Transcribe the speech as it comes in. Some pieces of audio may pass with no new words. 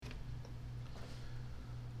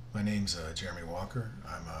My name's Jeremy Walker.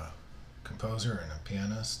 I'm a composer and a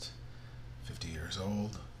pianist, 50 years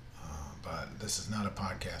old. But this is not a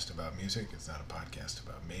podcast about music. It's not a podcast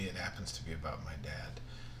about me. It happens to be about my dad.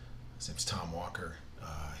 His name's Tom Walker.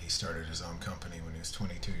 He started his own company when he was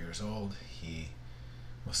 22 years old. He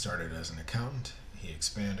was started as an accountant. He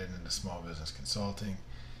expanded into small business consulting,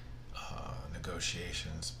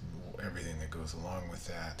 negotiations, everything that goes along with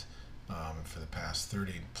that. For the past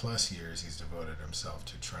 30 plus years, he's devoted himself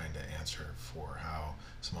to trying to answer for how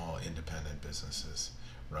small independent businesses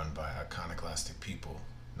run by iconoclastic people,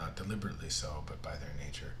 not deliberately so, but by their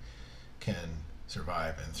nature, can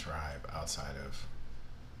survive and thrive outside of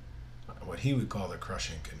what he would call the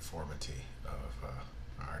crushing conformity of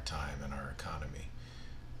our time and our economy.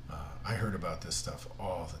 I heard about this stuff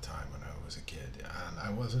all the time when I was a kid, and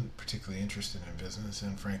I wasn't particularly interested in business,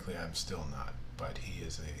 and frankly, I'm still not. But he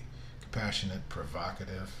is a compassionate,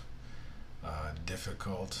 provocative,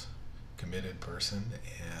 difficult, committed person,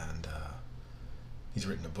 and he's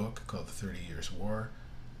written a book called The 30 Years' War,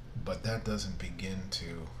 but that doesn't begin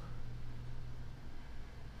to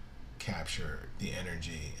capture the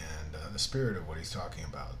energy and the spirit of what he's talking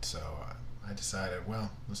about. So I decided,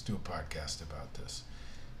 well, let's do a podcast about this.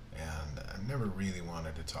 And I've never really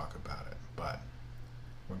wanted to talk about it, but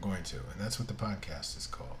we're going to. And that's what the podcast is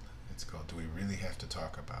called. It's called Do We Really Have to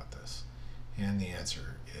Talk About This? And the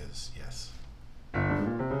answer is yes.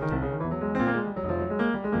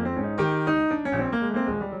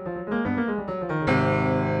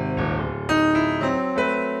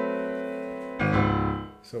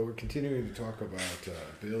 So we're continuing to talk about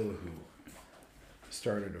Bill, who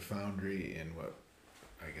started a foundry in what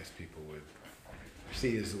I guess people would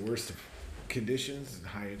see as the worst of conditions and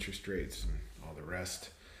high interest rates and all the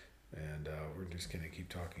rest. And we're just going to keep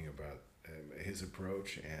talking about his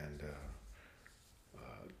approach. And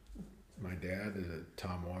my dad,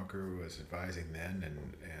 Tom Walker, was advising then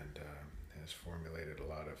and has formulated a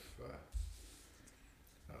lot of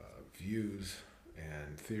views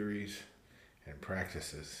and theories and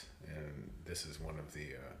practices. And this is one of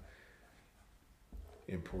the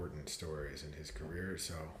important stories in his career.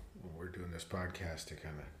 So we're doing this podcast to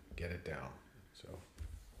kind of get it down. So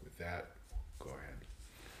with that, go ahead.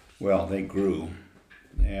 Well, they grew,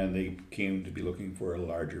 and they came to be looking for a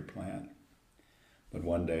larger plant. But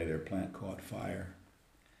one day their plant caught fire.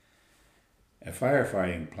 A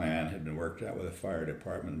firefighting plan had been worked out with the fire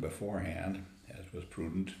department beforehand, as was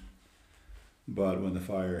prudent. But when the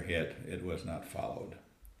fire hit, it was not followed.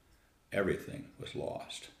 Everything was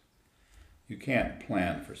lost. You can't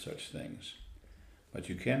plan for such things, but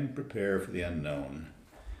you can prepare for the unknown,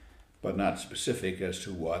 but not specific as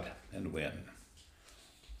to what and when.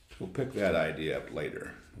 We'll pick that idea up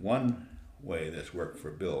later. One way this worked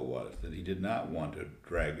for Bill was that he did not want to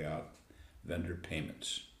drag out vendor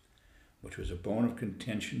payments, which was a bone of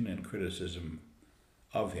contention and criticism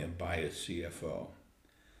of him by his CFO.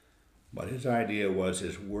 But his idea was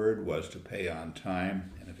his word was to pay on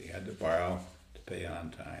time, and if he had to borrow, to pay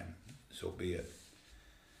on time. So be it.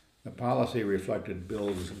 The policy reflected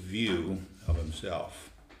Bill's view of himself.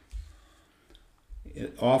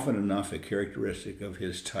 Often enough a characteristic of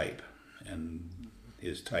his type, and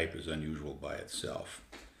his type is unusual by itself.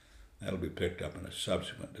 That'll be picked up in a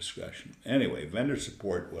subsequent discussion. Anyway, vendor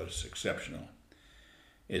support was exceptional,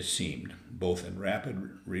 it seemed, both in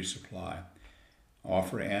rapid resupply,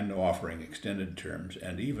 offering extended terms,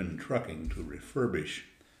 and even trucking to refurbish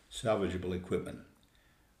salvageable equipment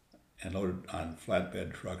and loaded on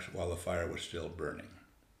flatbed trucks while the fire was still burning.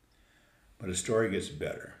 But the story gets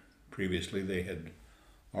better. Previously, they had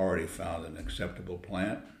already found an acceptable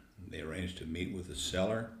plant. They arranged to meet with the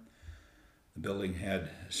seller. The building had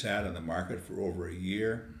sat on the market for over a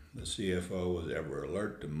year. The CFO was ever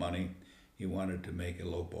alert to money. He wanted to make a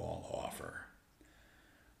lowball offer.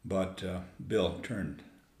 But Bill turned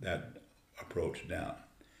that approach down.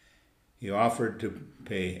 He offered to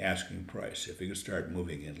pay asking price if he could start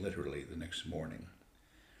moving in literally the next morning.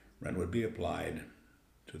 Rent would be applied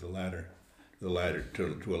to a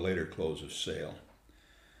later close of sale.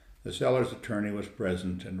 The seller's attorney was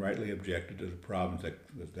present and rightly objected to the problems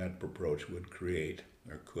that approach would create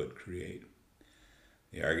or could create.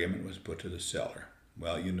 The argument was put to the seller.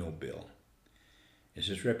 Well, you know Bill. Is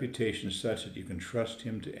his reputation such that you can trust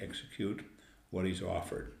him to execute what he's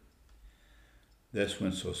offered? This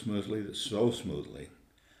went so smoothly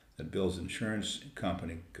that Bill's insurance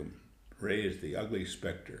company raised the ugly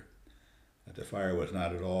specter that the fire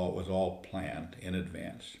was all planned in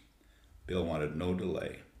advance. Bill wanted no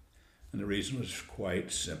delay, and the reason was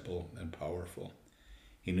quite simple and powerful.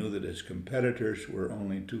 He knew that his competitors were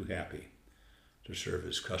only too happy to serve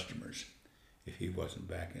his customers, if he wasn't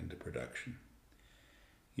back into production.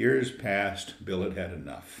 Years passed, Bill had had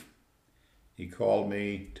enough. He called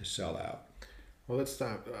me to sell out. Well, let's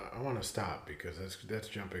stop. I want to stop because that's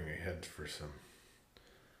jumping ahead for some.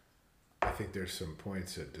 I think there's some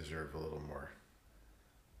points that deserve a little more.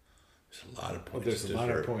 There's a lot of points. Well, there's a lot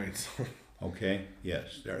of points. Okay,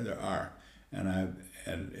 yes, there are,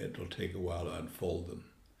 and it'll take a while to unfold them,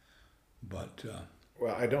 but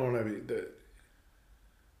well, I don't want to be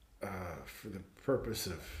for the purpose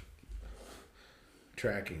of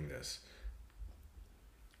tracking this.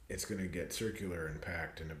 It's going to get circular and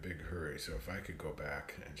packed in a big hurry. So if I could go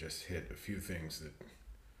back and just hit a few things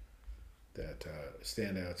that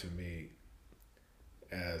stand out to me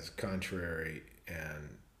as contrary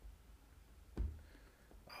and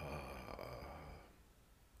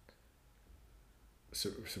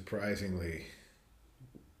surprisingly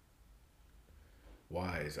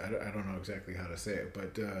wise. I don't know exactly how to say it,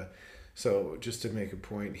 but so just to make a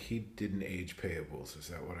point, he didn't age payables. Is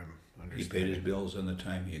that what I'm understanding? he paid his bills on the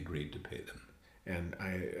time he agreed to pay them. And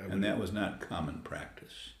and that was not common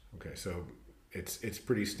practice. Okay, so it's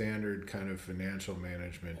pretty standard kind of financial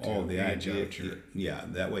management. Oh, the idea, yeah,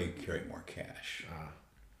 that way you carry more cash.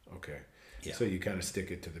 Okay. Yeah. So you kind of stick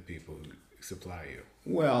it to the people who supply you.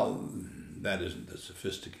 Well, that isn't the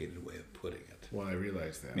sophisticated way of putting it. Well, I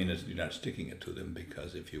realize that. I mean, you're not sticking it to them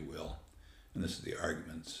because, if you will, and this is the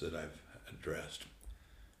arguments that I've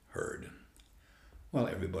heard, well,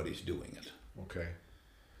 everybody's doing it. Okay.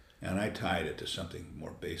 And I tied it to something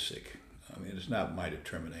more basic. I mean, it's not my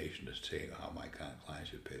determination to say how my clients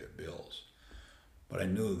should pay their bills, but I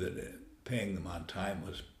knew that paying them on time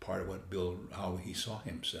was part of what Bill, how he saw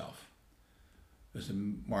himself. It was a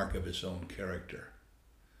mark of his own character.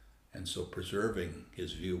 And so preserving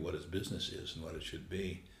his view of what his business is and what it should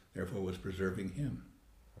be, therefore was preserving him.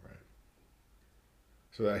 Right.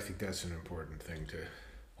 So I think that's an important thing to...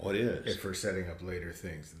 Oh, it is. If we're setting up later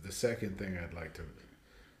things. The second thing I'd like to...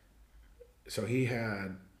 So he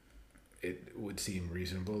had... It would seem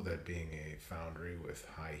reasonable that being a foundry with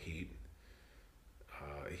high heat,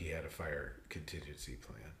 he had a fire contingency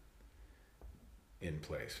plan in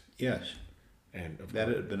place. Yes. And that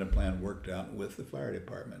had been a plan worked out with the fire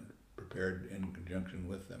department, prepared in conjunction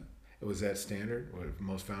with them. Was that standard? What,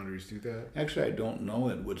 most foundries do that? Actually, I don't know.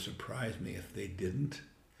 It would surprise me if they didn't.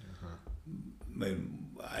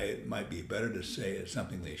 It might be better to say it's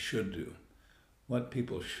something they should do. What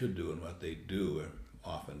people should do and what they do are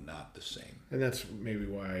often not the same. And that's maybe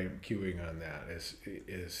why I'm queuing on that.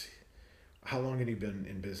 Is how long had he been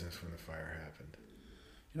in business when the fire happened?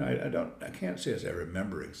 You know, I can't say as I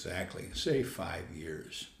remember exactly. Say 5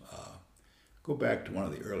 years. Go back to one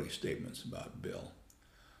of the early statements about Bill.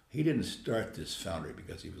 He didn't start this foundry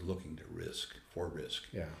because he was looking to risk.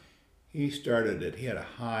 Yeah. He started it. He had a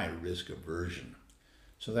high risk aversion,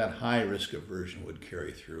 so that high risk aversion would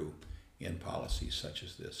carry through in policies such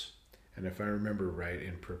as this. And if I remember right,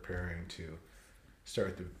 in preparing to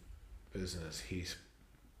start the business, he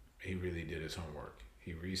really did his homework.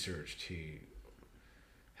 He researched. He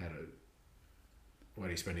had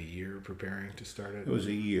he spent a year preparing to start it? It was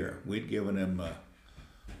a year. We'd given him,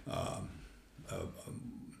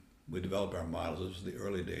 we developed our models. This was the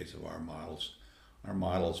early days of our models. Our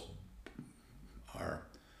models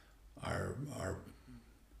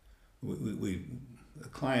the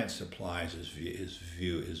client supplies his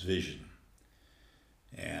vision.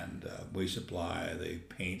 And we supply the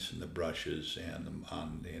paints and the brushes, and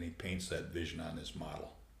he paints that vision on his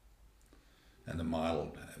model. And the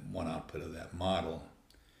model, one output of that model,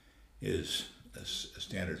 is a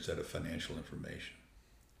standard set of financial information.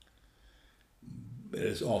 It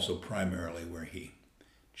is also primarily where he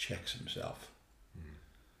checks himself.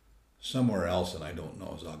 Somewhere else, and I don't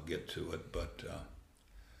know as I'll get to it, but the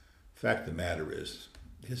fact of the matter is,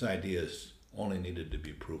 his ideas only needed to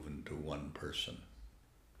be proven to one person,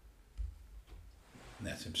 and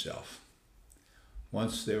that's himself.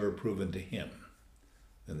 Once they were proven to him,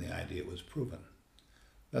 then the idea was proven.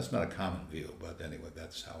 That's not a common view, but anyway,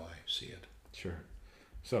 that's how I see it. Sure.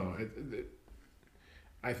 So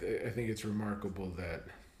I think it's remarkable that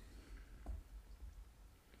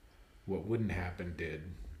what wouldn't happen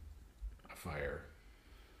did. A fire.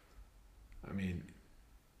 I mean,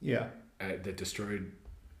 yeah, that destroyed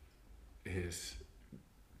his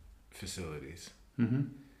facilities,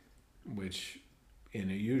 which in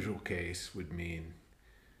a usual case would mean,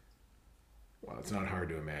 well, it's not hard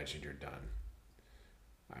to imagine you're done.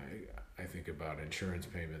 I think about insurance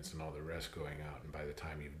payments and all the rest going out, and by the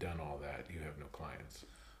time you've done all that, you have no clients.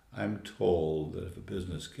 I'm told that if a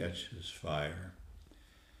business catches fire,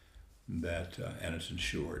 that and it's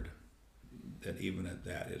insured, that even at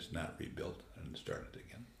that is not rebuilt and started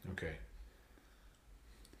again. Okay.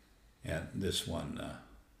 And this one,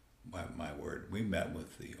 my word, we met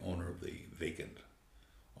with the owner of the vacant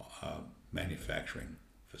manufacturing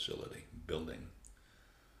facility building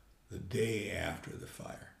the day after the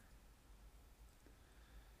fire.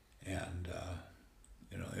 And,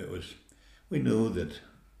 it was, we knew that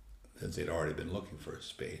they'd already been looking for a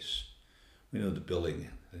space. We knew the building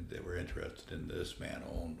that they were interested in, this man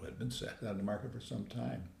owned, had been set on the market for some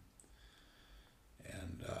time.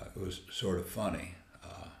 And it was sort of funny.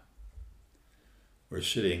 We're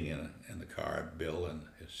sitting in the car, Bill and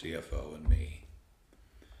his CFO and me.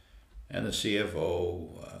 And the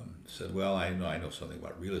CFO said, well, I know something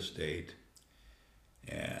about real estate,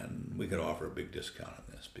 and we could offer a big discount on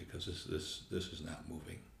this because this is not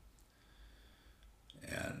moving.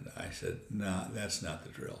 And I said, no, that's not the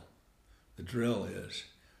drill. The drill is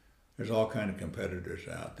there's all kind of competitors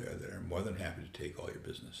out there that are more than happy to take all your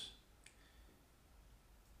business.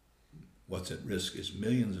 What's at risk is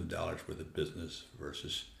millions of dollars worth of business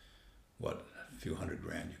versus what, a few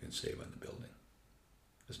 $100,000 you can save on the building.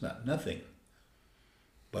 It's not nothing,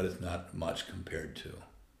 but it's not much compared to.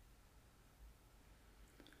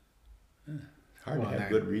 It's hard to have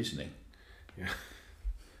good reasoning. Yeah.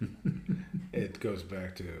 It goes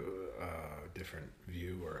back to a different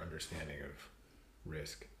view or understanding of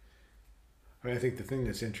risk. I mean, I think the thing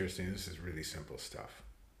that's interesting, this is really simple stuff.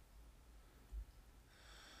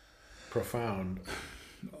 Profound.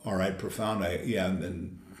 All right, profound. Yeah.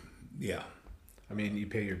 I mean, you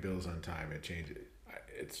pay your bills on time. It changes.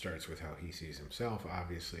 It starts with how he sees himself.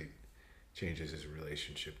 Obviously, changes his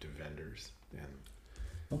relationship to vendors and.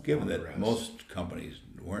 Well, given that most companies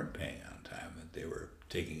weren't paying on time, that they were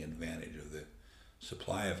taking advantage of the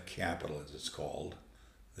supply of capital, as it's called,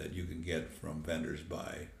 that you can get from vendors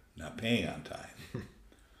by not paying on time.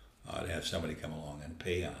 To have somebody come along and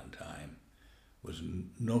pay on time was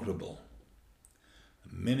notable.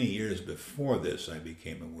 Many years before this, I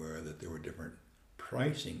became aware that there were different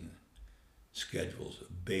pricing schedules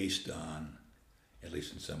based on, at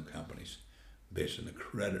least in some companies, based on the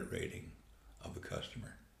credit rating of the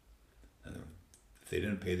customer. And if they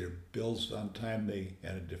didn't pay their bills on time, they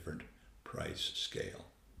had a different price scale.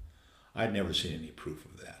 I'd never seen any proof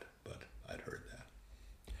of that, but I'd heard that.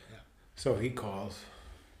 Yeah. So he calls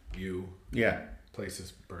you. Yeah. Place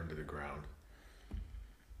is burned to the ground.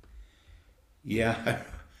 Yeah.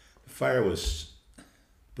 The fire was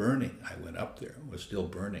burning. I went up there. It was still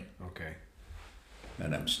burning. Okay.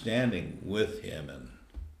 And I'm standing with him and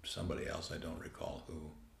somebody else, I don't recall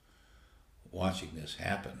who, watching this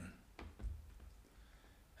happen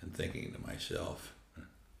and thinking to myself,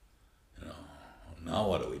 now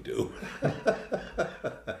what do we do?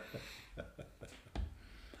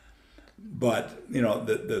 But,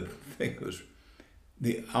 the thing was,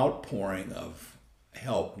 the outpouring of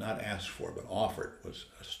help, not asked for, but offered, was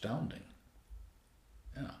astounding.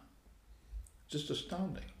 Yeah. Just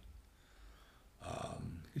astounding.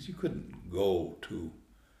 Because you couldn't go to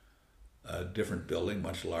a different building,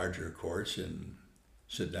 much larger, of course, and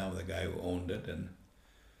sit down with the guy who owned it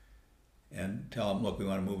and tell him, look, we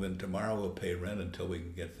want to move in tomorrow. We'll pay rent until we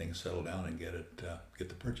can get things settled down and get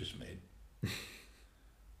the purchase made.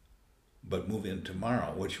 But move in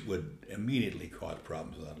tomorrow, which would immediately cause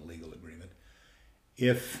problems without a legal agreement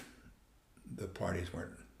if the parties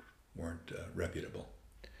weren't reputable.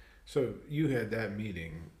 So you had that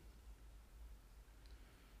meeting.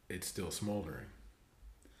 It's still smoldering.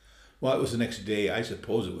 Well, it was the next day. I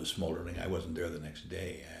suppose it was smoldering. I wasn't there the next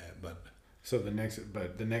day, but. So the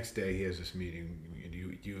next day he has this meeting.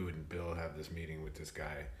 You and Bill have this meeting with this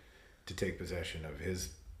guy to take possession of his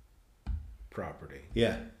property.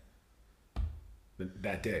 Yeah.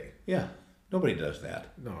 That day. Yeah. Nobody does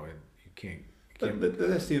that. No, you can't. But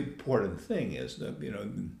that's the important thing is that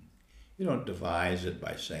you don't devise it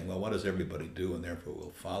by saying, well, what does everybody do, and therefore we'll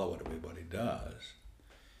follow what everybody does.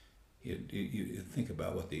 You think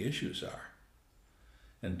about what the issues are,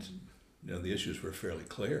 and the issues were fairly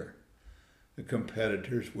clear. The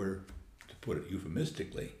competitors were, to put it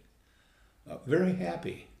euphemistically, very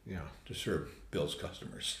happy to serve Bill's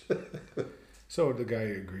customers. So the guy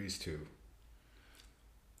agrees to.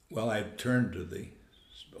 Well, I turned to the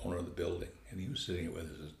owner of the building, and he was sitting with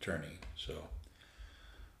his attorney. So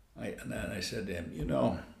I said to him, you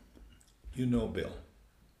know Bill.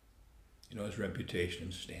 You know his reputation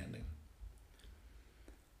and standing.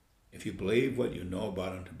 If you believe what you know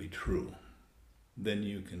about him to be true, then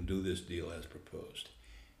you can do this deal as proposed.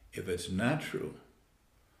 If it's not true,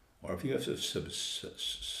 or if you have some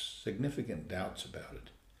significant doubts about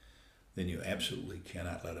it, then you absolutely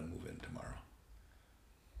cannot let him move in tomorrow.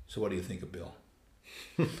 So what do you think of Bill?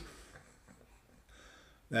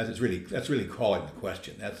 That's really calling the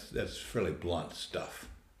question. That's fairly blunt stuff.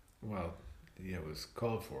 Well, yeah, it was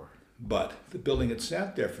called for. But the building had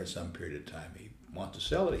sat there for some period of time. He wants to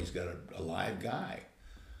sell it. He's got a live guy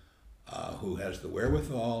who has the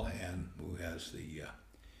wherewithal and who has the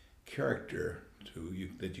character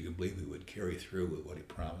that you can believe he would carry through with what he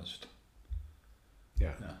promised.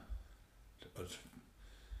 Yeah.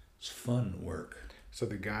 It's fun work. So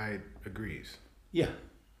the guy agrees. Yeah.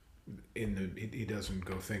 He doesn't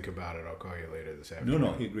go think about it. I'll call you later this afternoon.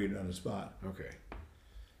 No, he agreed on the spot. Okay.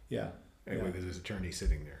 Yeah. Anyway, there's his attorney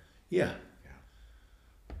sitting there. Yeah.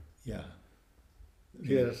 Yeah. Yeah.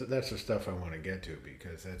 Yeah, that's the stuff I want to get to,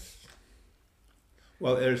 because that's.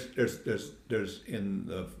 Well, there's in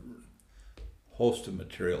the host of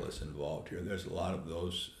material that's involved here, there's a lot of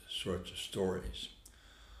those sorts of stories.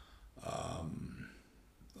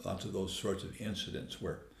 Lots of those sorts of incidents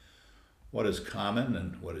where what is common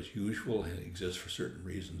and what is usual exists for certain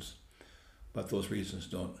reasons, but those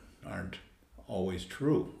reasons aren't always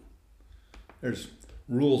true. There's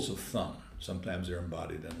rules of thumb. Sometimes they're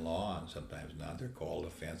embodied in law and sometimes not. They're called, a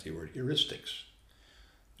fancy word, heuristics.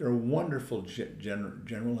 They're wonderful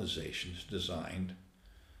generalizations designed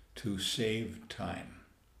to save time,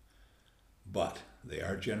 but they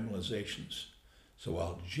are generalizations. So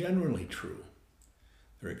while generally true,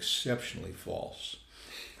 they're exceptionally false,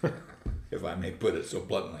 if I may put it so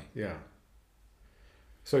bluntly. Yeah.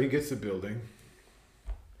 So he gets the building.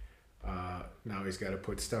 Now he's got to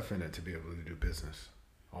put stuff in it to be able to do business.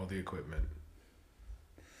 All the equipment.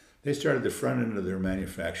 They started the front end of their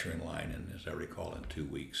manufacturing line, in, as I recall, in 2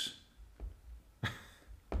 weeks.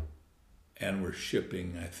 And we're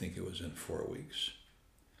shipping, I think it was in 4 weeks.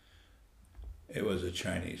 It was a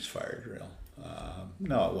Chinese fire drill.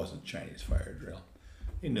 No, it wasn't Chinese fire drill.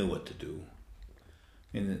 He knew what to do.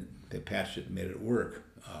 And they patched it and made it work.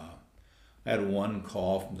 I had one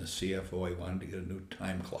call from the CFO. He wanted to get a new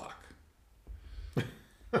time clock.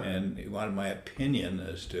 And he wanted my opinion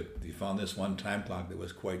as to, he found this one time clock that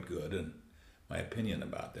was quite good, and my opinion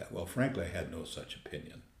about that. Well, frankly, I had no such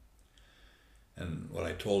opinion. And what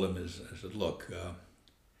I told him is, I said, look,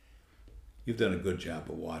 you've done a good job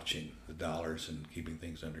of watching the dollars and keeping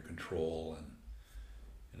things under control,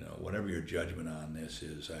 and whatever your judgment on this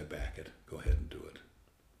is, I back it. Go ahead and do it.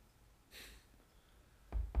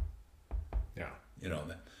 Yeah.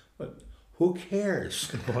 But who cares?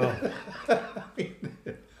 Well,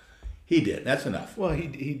 he did. That's enough. well, he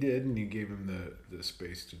did, and you gave him the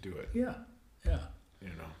space to do it. Yeah.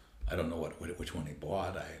 I I don't know which one he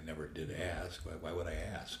bought. I never did ask. Why would I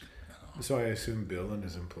ask? So I assume Bill and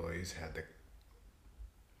his employees had the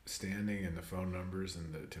standing and the phone numbers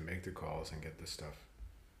and to make the calls and get the stuff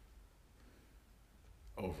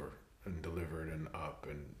over and delivered and up,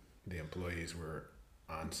 and the employees were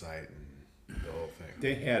on site and the whole thing.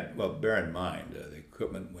 They had, well, bear in mind, the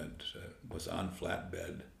equipment was on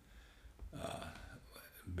flatbed,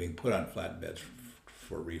 being put on flatbeds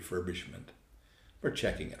for refurbishment. We're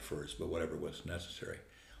checking it first, but whatever was necessary.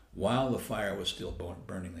 While the fire was still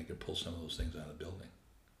burning, they could pull some of those things out of the building.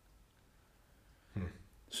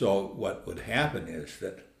 So what would happen is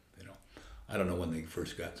that, I don't know when they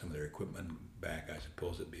first got some of their equipment back. I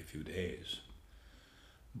suppose it'd be a few days.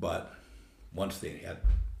 But once they had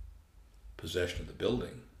possession of the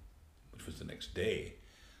building, which was the next day,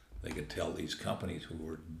 they could tell these companies who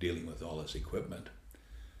were dealing with all this equipment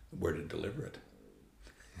where to deliver it.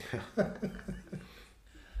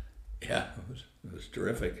 Yeah, it was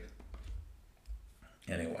terrific.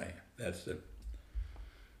 Anyway, it's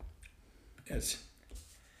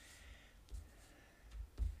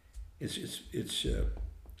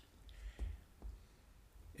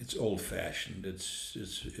old-fashioned.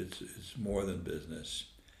 It's more than business.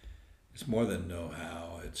 It's more than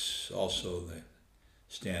know-how. It's also the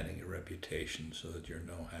standing a reputation so that your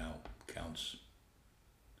know-how counts.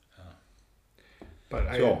 But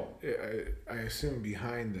I assume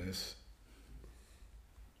behind this,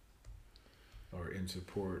 or in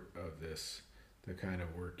support of this, the kind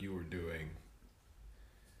of work you were doing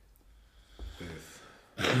with,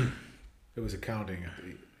 it was accounting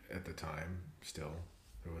at the time still.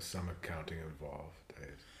 There was some accounting involved.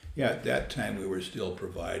 Yeah, at that time we were still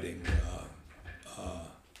providing a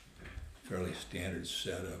fairly standard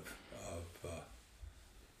set of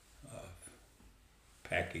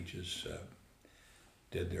packages.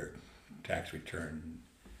 Did their tax return,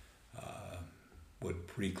 would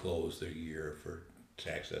pre-close their year for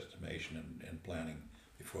tax estimation and planning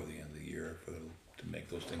before the end of the year to make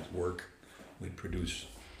those things work. We'd produce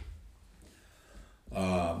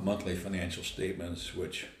monthly financial statements,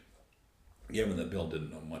 which given that Bill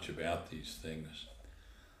didn't know much about these things,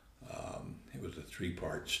 it was a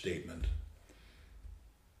three-part statement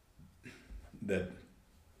that,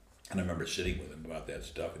 and I remember sitting with him about that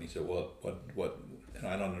stuff, and he said, "Well, what? And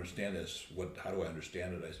I don't understand this. How do I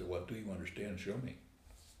understand it?" I said, "What do you understand? Show me."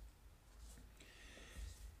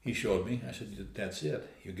 He showed me. I said, "That's it.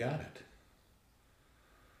 You got it."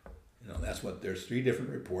 That's what, there's three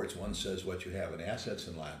different reports. One says what you have in assets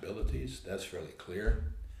and liabilities. That's fairly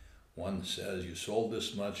clear. One says you sold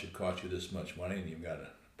this much, it cost you this much money, and you've got a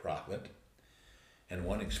profit. And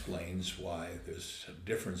one explains why there's a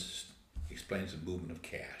difference, explains the movement of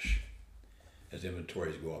cash. As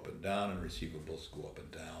inventories go up and down, and receivables go up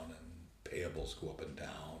and down, and payables go up and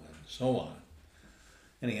down, and so on.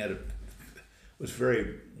 And he had was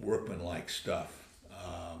very workmanlike stuff,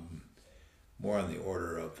 more on the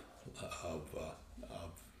order of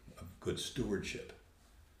good stewardship,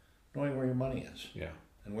 knowing where your money is, Yeah.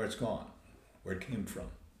 and where it's gone, where it came from.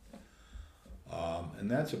 And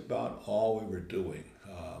that's about all we were doing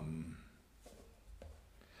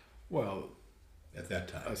Well, at that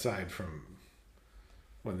time. aside from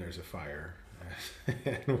when there's a fire.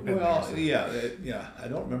 And when Well, there's yeah. I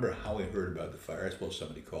don't remember how we heard about the fire. I suppose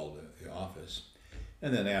somebody called the office.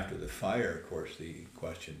 And then after the fire, of course, the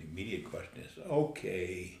immediate question is,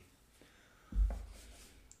 okay,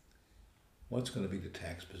 what's going to be the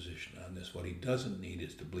tax position on this? What he doesn't need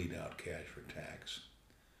is to bleed out cash for tax.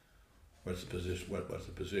 What's the position? What's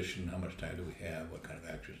the position? How much time do we have? What kind of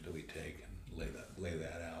actions do we take? And lay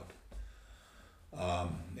that out.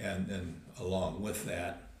 And then along with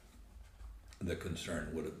that, the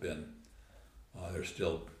concern would have been there's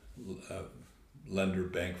still lender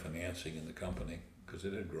bank financing in the company because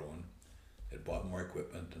it had grown, it bought more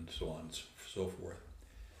equipment, and so on and so forth.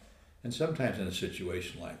 And sometimes in a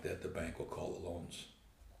situation like that, the bank will call the loans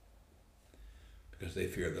because they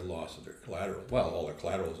fear the loss of their collateral. Well, all their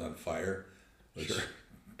collateral was on fire, was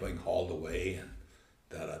being hauled away, and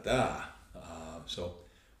da-da-da. So,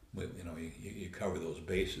 you cover those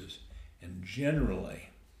bases. And generally,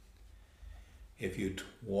 if you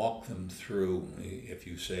walk them through, if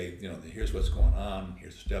you say, here's what's going on,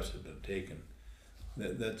 here's the steps that have been taken,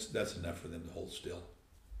 that's enough for them to hold still.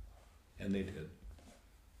 And they did.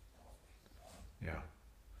 Yeah.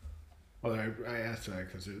 Well, I asked that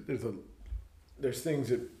because there's things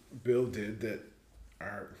that Bill did that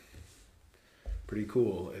are pretty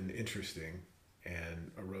cool and interesting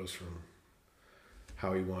and arose from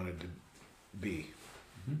how he wanted to be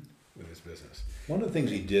with his business. One of the things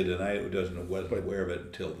he did, and I wasn't aware of it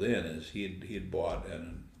until then, is he had bought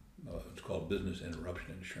it's called business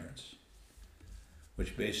interruption insurance,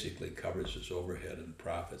 which basically covers his overhead and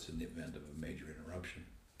profits in the event of a major interruption.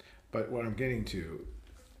 But what I'm getting to,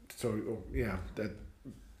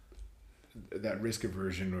 that risk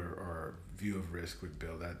aversion or view of risk with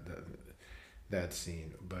Bill, that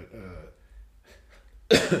scene. But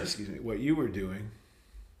excuse me, what you were doing,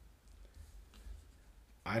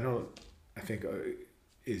 I think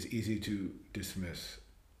is easy to dismiss.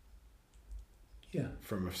 Yeah.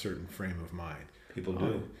 From a certain frame of mind. People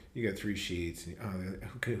do. You got 3 sheets. And,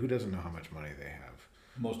 who doesn't know how much money they have?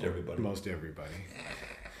 Most everybody.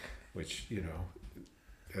 Which,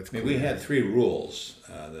 that's. We had 3 rules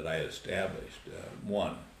that I established.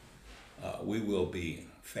 One, we will be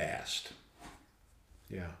fast.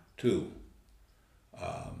 Yeah. 2,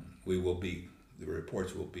 the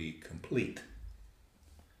reports will be complete.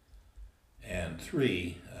 And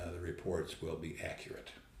 3, the reports will be accurate.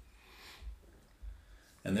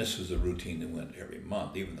 And this was a routine that went every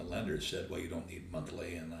month. Even the lenders said, well, you don't need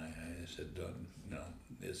monthly. And I said, no,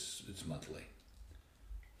 it's monthly.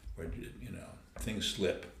 Where, things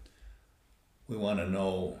slip. We want to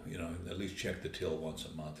know, at least check the till once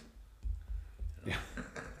a month. Yeah.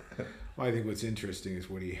 Well, I think what's interesting is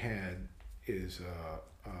what he had is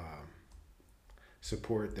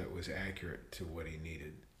support that was accurate to what he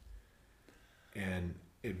needed. And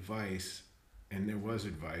advice, and there was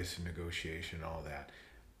advice and negotiation, all that.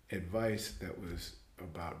 Advice that was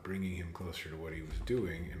about bringing him closer to what he was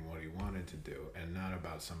doing and what he wanted to do, and not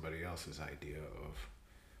about somebody else's idea of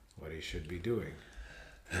what he should be doing.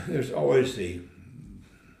 There's always the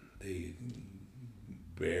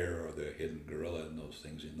bear or the hidden gorilla in those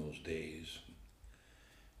things in those days,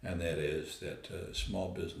 and that is that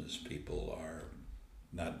small business people are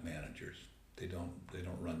not managers. They don't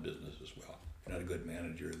run businesses well. If you're not a good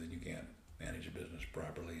manager, then you can't manage a business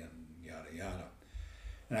properly, and yada yada.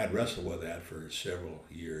 And I'd wrestled with that for several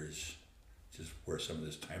years, just where some of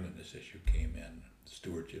this timeliness issue came in, the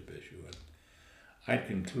stewardship issue. And I'd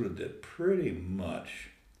concluded that pretty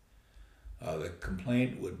much the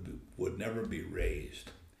complaint would never be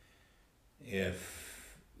raised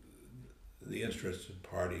if the interested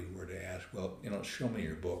party were to ask, well, show me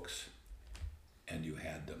your books, and you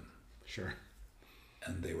had them, Sure.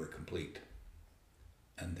 and they were complete,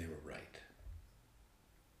 and they were right.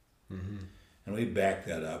 Mm-hmm. And we back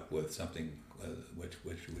that up with something which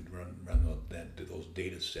we'd run those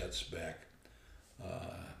data sets back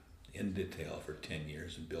in detail for 10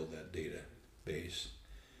 years and build that database.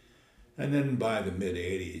 And then by the mid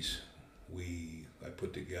 80s, I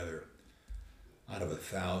put together, out of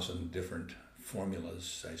 1,000 different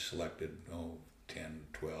formulas, I selected 10,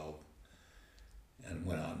 12, and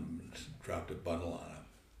went on and dropped a bundle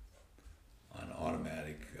on an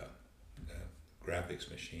automatic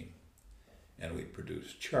graphics machine. And we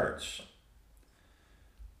produced charts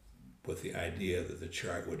with the idea that the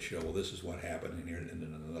chart would show, well, this is what happened in here, and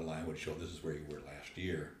then another line would show this is where you were last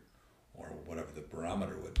year, or whatever the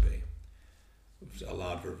barometer would be. It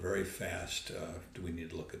allowed for very fast, do we need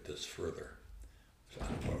to look at this further? So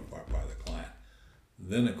on the part of the client.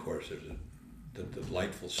 Then, of course, there's the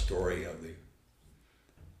delightful story of the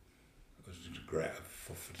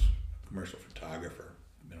commercial photographer,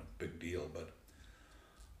 big deal, but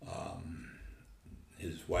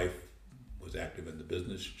his wife was active in the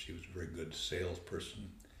business. She was a very good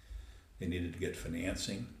salesperson. They needed to get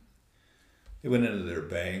financing. They went into their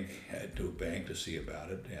bank, to a bank to see about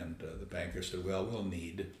it, and the banker said, well, we'll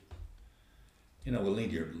need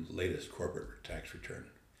your latest corporate tax return.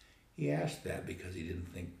 He asked that because he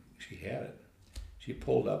didn't think she had it. She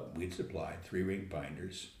pulled up Weed Supply, 3-ring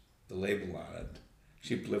binders, the label on it.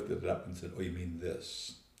 She lifted it up and said, oh, you mean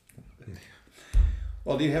this?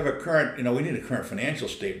 Well, do you have a current, we need a current financial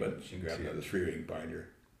statement. She grabbed another 3-ring binder.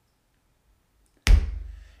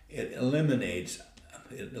 It eliminated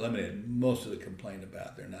most of the complaint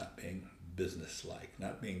about there not being business-like,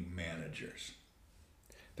 not being managers.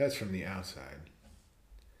 That's from the outside.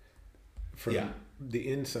 From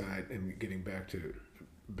the inside, and getting back to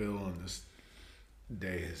Bill on this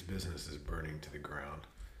day, his business is burning to the ground.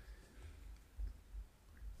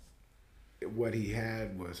 What he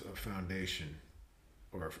had was a foundation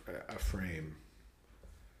or a frame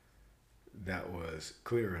that was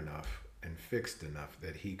clear enough and fixed enough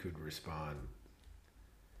that he could respond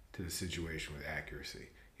to the situation with accuracy.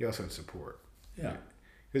 He also had support. Yeah.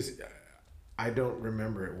 Because I don't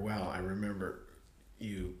remember it well. I remember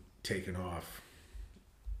you taking off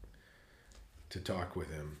to talk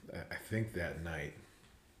with him. I think that night,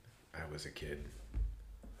 I was a kid,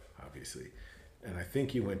 obviously. And I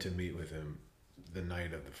think you went to meet with him the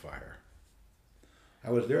night of the fire. I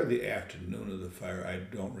was there the afternoon of the fire. I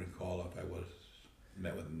don't recall if I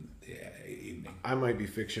met with him the evening. I might be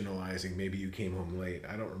fictionalizing. Maybe you came home late.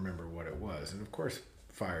 I don't remember what it was. And of course,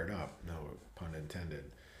 fired up. No pun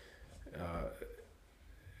intended.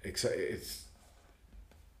 It's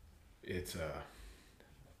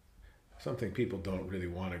something people don't really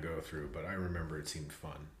want to go through, but I remember it seemed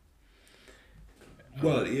fun.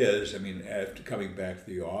 Well, it is. I mean, after coming back to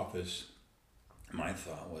the office, my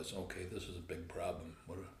thought was, okay, this is a big problem.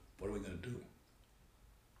 What are we going to do?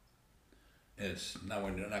 And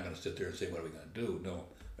we're not going to sit there and say, what are we going to do? No,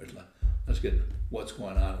 let's get what's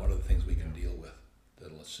going on. What are the things we can deal with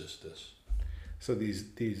that'll assist us? So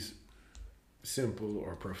these simple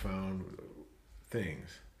or profound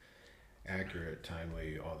things, accurate,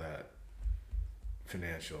 timely, all that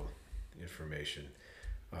financial information,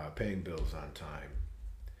 paying bills on time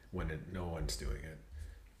when no one's doing it,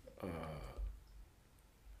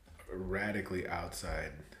 radically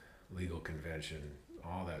outside legal convention,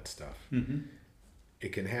 all that stuff. Mm-hmm.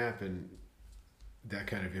 It can happen, that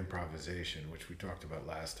kind of improvisation, which we talked about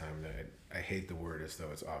last time, that I hate the word as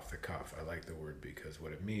though it's off the cuff. I like the word because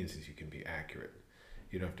what it means is you can be accurate.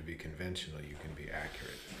 You don't have to be conventional, you can be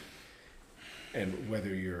accurate. And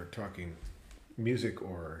whether you're talking music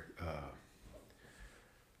or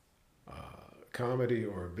comedy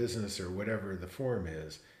or business or whatever the form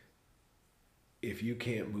is, if you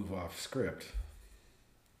can't move off script,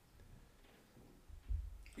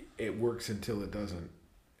 it works until it doesn't.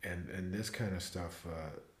 And this kind of stuff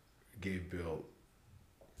gave Bill,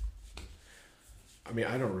 I mean,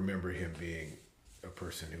 I don't remember him being a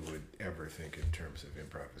person who would ever think in terms of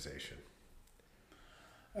improvisation.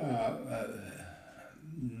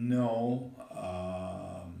 No,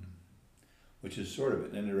 which is sort of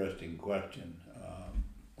an interesting question.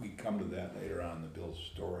 We come to that later on in the Bill's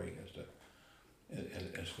story as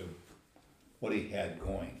to what he had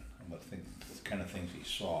going and what kind of things he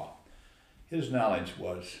saw. His knowledge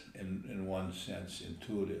was, in one sense,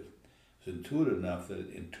 intuitive. It was intuitive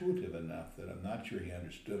enough that I'm not sure he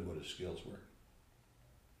understood what his skills were.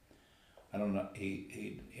 I don't know.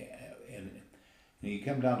 And you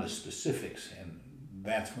come down to specifics, and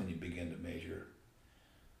that's when you begin to measure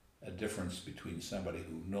a difference between somebody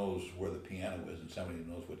who knows where the piano is and somebody who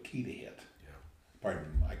knows what key to hit. Yeah.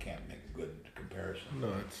 Pardon, I can't make a good comparison.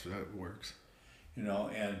 No, that works. You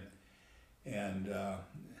know,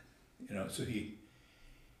 so he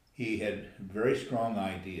had very strong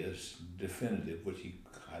ideas, definitive, which he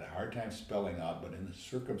had a hard time spelling out, but in the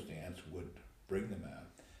circumstance would bring them out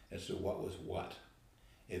as to what was what,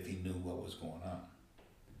 if he knew what was going on.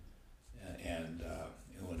 And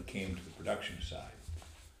when it came to the production side,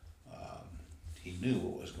 he knew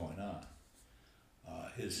what was going on.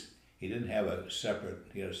 He didn't have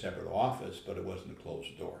he had a separate office, but it wasn't a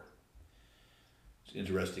closed door. It's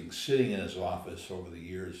interesting, sitting in his office over the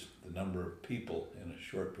years, the number of people in a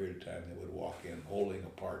short period of time that would walk in holding a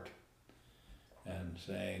part and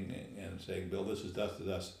saying, Bill, this is dust to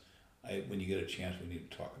dust. When you get a chance, we need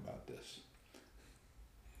to talk about this.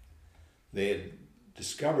 They had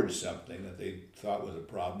discovered something that they thought was a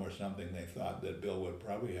problem, or something they thought that Bill would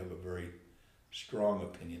probably have a very strong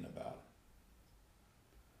opinion about.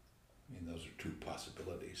 I mean, those are two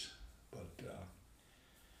possibilities. But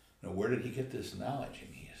where did he get this knowledge? I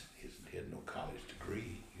mean, he had no college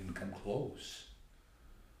degree. He didn't come close.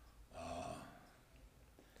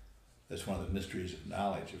 That's one of the mysteries of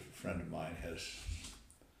knowledge. A friend of mine has,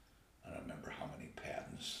 I don't remember how many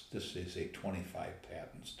patents. They say 25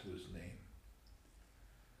 patents to his name.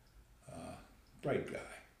 Bright guy.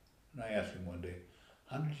 And I asked him one day,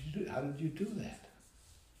 how did you do that?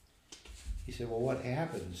 He said, well, what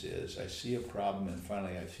happens is I see a problem and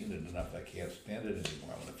finally I've seen it enough I can't stand it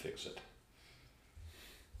anymore. I'm going to fix it.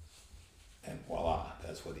 And voila,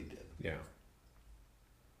 that's what he did. Yeah.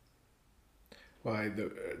 Well,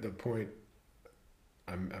 the point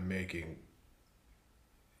I'm making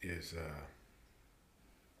is,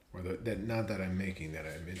 not that I'm making, that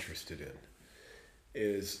I'm interested in,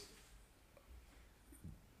 is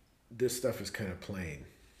this stuff is kind of plain.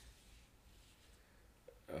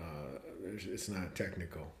 It's not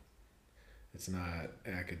technical. It's not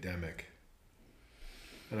academic,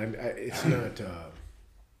 and it's not.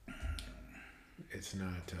 It's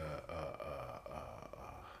not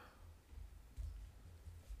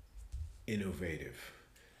innovative.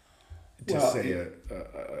 To say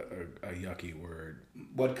a yucky word.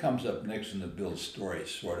 What comes up next in the Bill story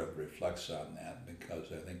sort of reflects on that,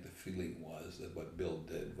 because I think the feeling was that what Bill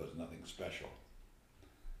did was nothing special.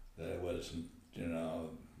 That it wasn't,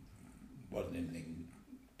 wasn't anything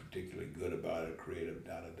particularly good about it, creative,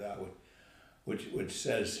 which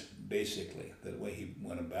says basically that the way he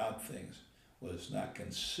went about things was not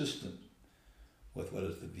consistent with what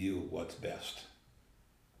is the view of what's best.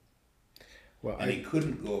 Well, and he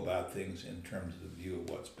couldn't go about things in terms of the view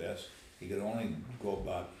of what's best. He could only go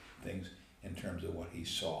about things in terms of what he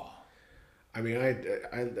saw. I mean, I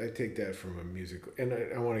take that from a musical, and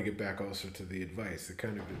I want to get back also to the advice, the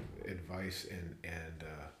kind of advice and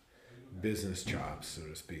business chops, so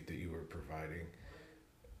to speak, that you were providing.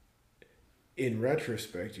 In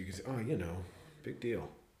retrospect, you can say, oh, big deal.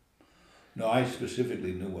 No, I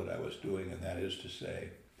specifically knew what I was doing, and that is to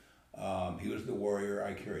say, he was the warrior,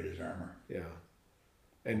 I carried his armor. Yeah.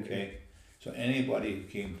 Okay? So anybody who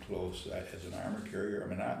came close as an armor carrier,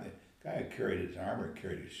 the guy who carried his armor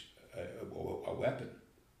carried a weapon.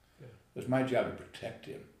 Yeah. It was my job to protect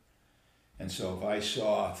him. And so if I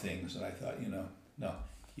saw things and I thought, no,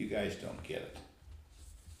 you guys don't get it.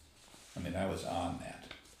 I was on that.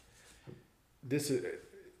 This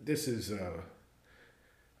is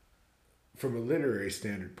from a literary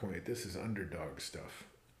standard point, this is underdog stuff.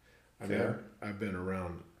 I've been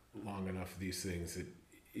around long enough these things that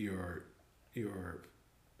your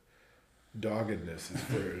doggedness is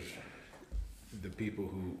for the people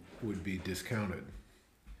who would be discounted.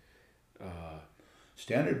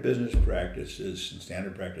 Standard business practices, and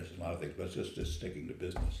standard practices a lot of things, but just sticking to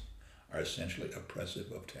business, are essentially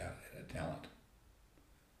oppressive of talent.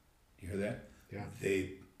 You hear that? Yeah.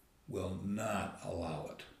 They will not allow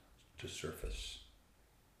it to surface.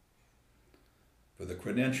 For the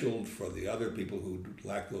credentialed, for the other people who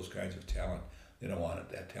lack those kinds of talent, they don't want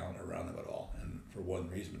that talent around them at all. And for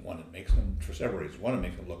several reasons. One, it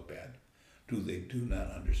makes them look bad. Two, they do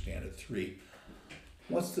not understand it. Three,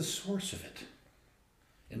 what's the source of it?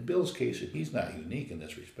 In Bill's case, he's not unique in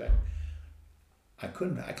this respect. I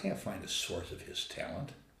can't find a source of his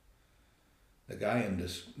talent. The guy in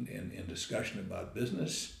discussion about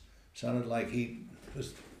business sounded like he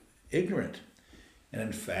was ignorant. And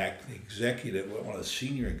in fact, the executive, one of the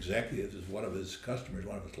senior executives, is one of his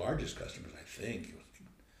largest customers, I think,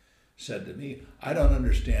 said to me, I don't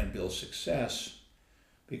understand Bill's success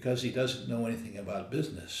because he doesn't know anything about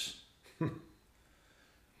business.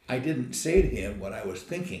 I didn't say to him what I was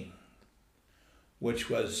thinking, which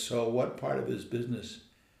was, so what part of his business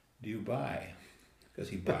do you buy? Because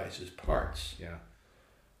he buys his parts. Yeah.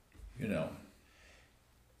 You know,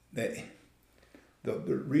 the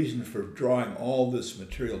reason for drawing all this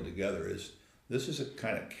material together is this is a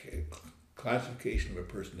kind of classification of a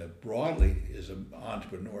person that broadly is an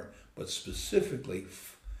entrepreneur, but specifically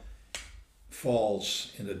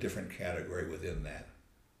falls in a different category within that.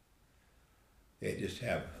 They just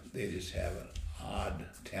have an odd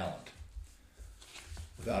talent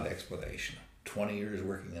without explanation. 20 years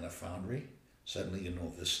working in a foundry, suddenly you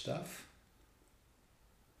know this stuff.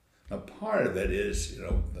 Now part of it is,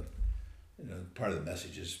 part of the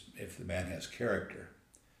message is if the man has character,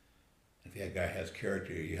 if that guy has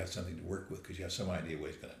character, you have something to work with because you have some idea what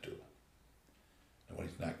he's going to do and what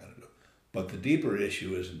he's not going to do. But the deeper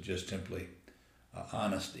issue isn't just simply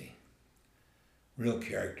honesty. Real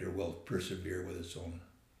character will persevere with its own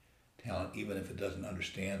talent, even if it doesn't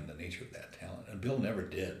understand the nature of that talent. And Bill never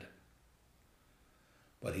did.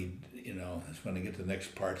 But he, that's when I get to the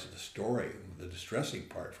next parts of the story. The distressing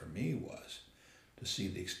part for me was to see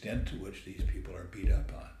the extent to which these people are beat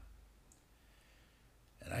up on.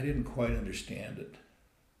 And I didn't quite understand it.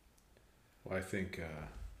 Well, I think...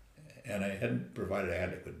 and I hadn't provided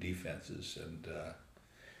adequate defenses, and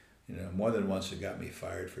more than once it got me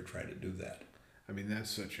fired for trying to do that. I mean, that's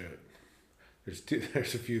such a...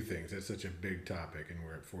 There's a few things. That's such a big topic, and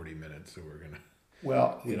we're at 40 minutes, so we're going to...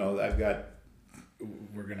 Well,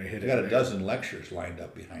 We're going to hit I got a dozen lectures lined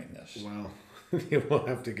up behind this. Well, we'll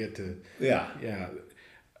have to get to... Yeah. Yeah.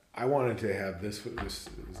 I wanted to have this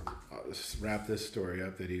wrap this story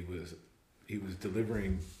up, that he was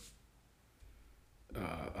delivering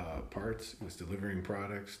parts, was delivering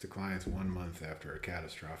products to clients 1 month after a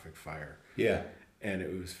catastrophic fire. Yeah. And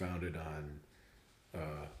it was founded on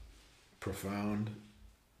profound,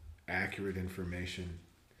 accurate information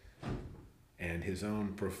and his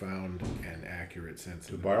own profound and accurate sense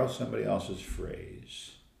To of... borrow somebody else's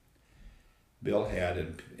phrase, Bill had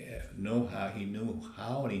and knew how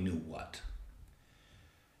and he knew what.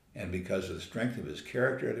 And because of the strength of his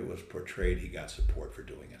character that was portrayed, he got support for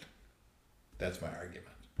doing it. That's my argument.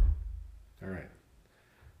 All right.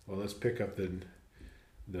 Well, let's pick up the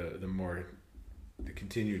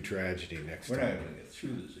continued tragedy next We're time. not going to get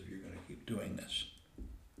through this if you're going to keep doing this.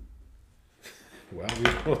 Well,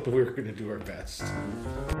 we're going to do our best.